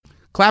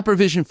Clapper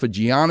vision for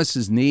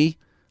Giannis's knee,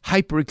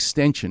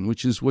 hyperextension,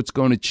 which is what's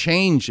going to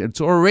change.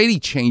 It's already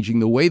changing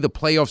the way the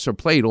playoffs are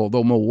played,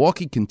 although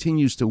Milwaukee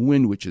continues to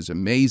win, which is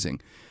amazing.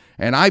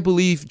 And I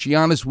believe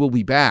Giannis will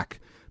be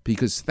back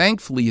because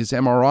thankfully his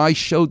MRI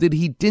showed that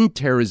he didn't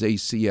tear his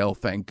ACL,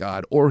 thank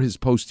God, or his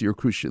posterior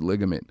cruciate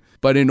ligament.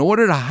 But in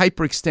order to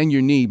hyperextend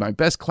your knee, my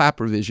best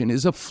Clapper vision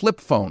is a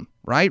flip phone,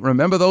 right?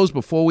 Remember those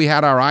before we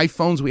had our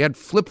iPhones? We had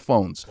flip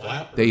phones.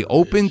 They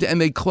opened and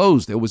they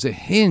closed. There was a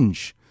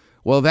hinge.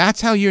 Well, that's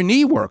how your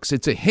knee works.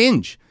 It's a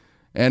hinge.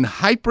 And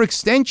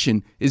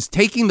hyperextension is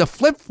taking the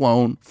flip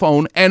phone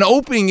and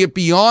opening it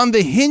beyond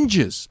the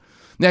hinges.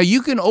 Now,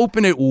 you can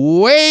open it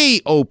way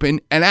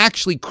open and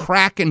actually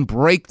crack and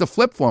break the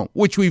flip phone,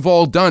 which we've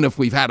all done if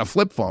we've had a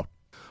flip phone.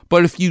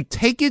 But if you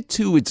take it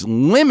to its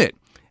limit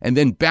and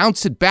then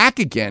bounce it back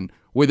again,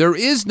 where there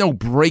is no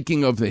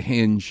breaking of the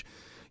hinge,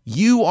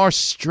 you are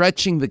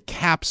stretching the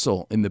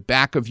capsule in the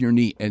back of your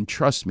knee. And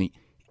trust me,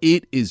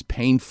 it is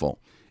painful.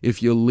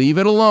 If you leave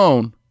it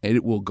alone,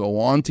 it will go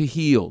on to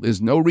heal.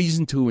 There's no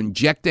reason to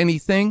inject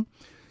anything.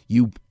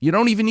 You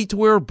don't even need to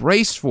wear a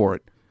brace for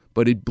it.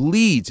 But it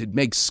bleeds, it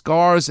makes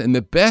scars, and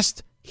the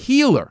best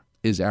healer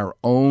is our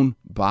own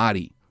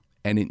body,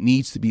 and it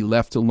needs to be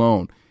left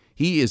alone.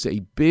 He is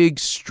a big,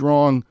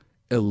 strong,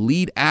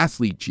 elite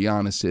athlete,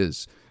 Giannis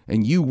is,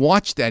 and you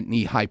watch that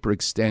knee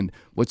hyperextend.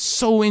 What's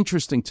so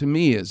interesting to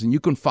me is, and you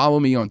can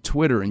follow me on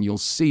Twitter, and you'll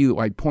see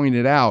I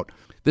pointed out,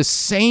 the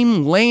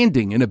same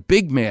landing in a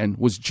big man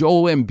was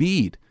Joel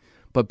Embiid,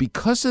 but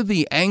because of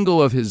the angle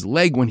of his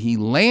leg when he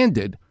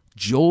landed,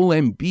 Joel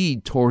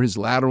Embiid tore his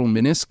lateral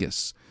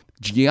meniscus.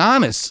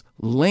 Giannis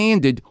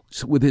landed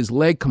with his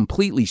leg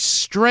completely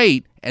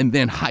straight and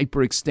then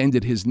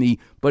hyperextended his knee,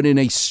 but in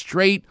a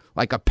straight,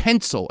 like a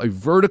pencil, a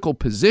vertical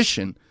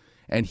position.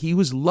 And he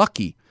was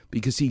lucky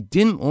because he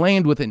didn't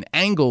land with an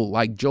angle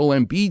like Joel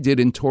Embiid did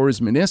and tore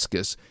his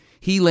meniscus.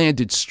 He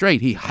landed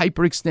straight. He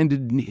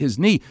hyperextended his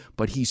knee,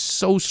 but he's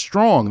so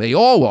strong. They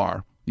all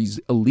are, these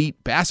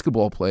elite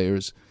basketball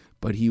players.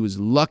 But he was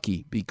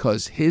lucky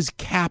because his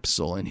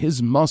capsule and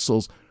his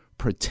muscles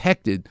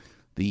protected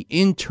the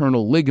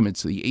internal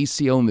ligaments, the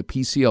ACL and the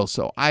PCL.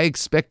 So I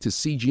expect to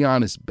see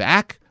Giannis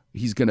back.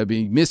 He's going to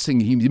be missing.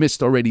 He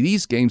missed already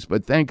these games,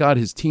 but thank God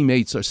his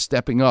teammates are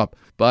stepping up.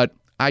 But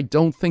I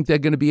don't think they're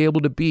going to be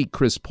able to beat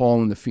Chris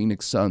Paul and the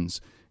Phoenix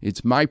Suns.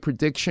 It's my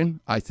prediction.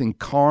 I think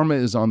karma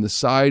is on the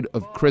side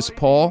of Chris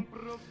Paul.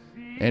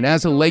 And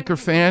as a Laker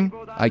fan,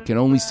 I can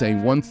only say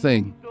one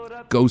thing.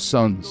 Go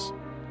Suns.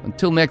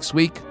 Until next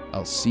week,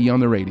 I'll see you on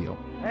the radio.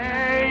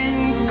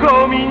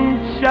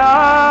 Cominciavo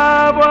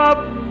a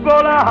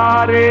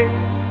volare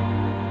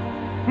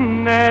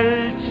nel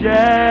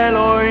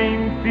cielo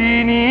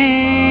infinito,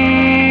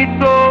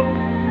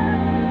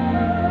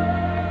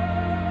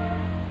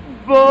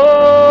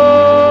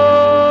 volare,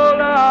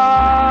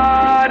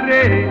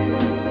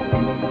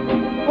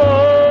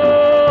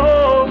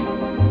 oh,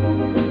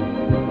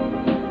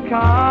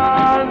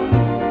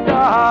 cantare.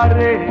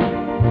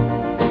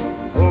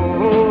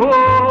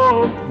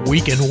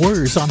 Weekend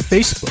Warriors on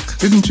Facebook.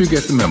 Didn't you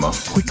get the memo?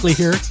 Quickly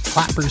hear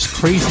Clapper's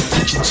crazy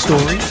kitchen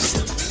stories.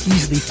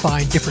 Easily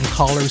find different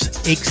callers'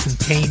 aches and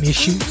pain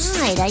issues.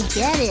 Right, I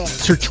get it.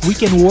 Search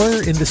Weekend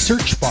Warrior in the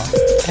search bar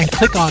and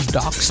click on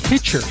Doc's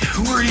picture.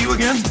 Who are you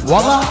again?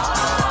 Voila!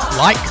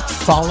 Like,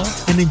 follow,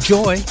 and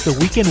enjoy the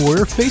Weekend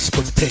Warrior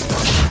Facebook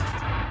page.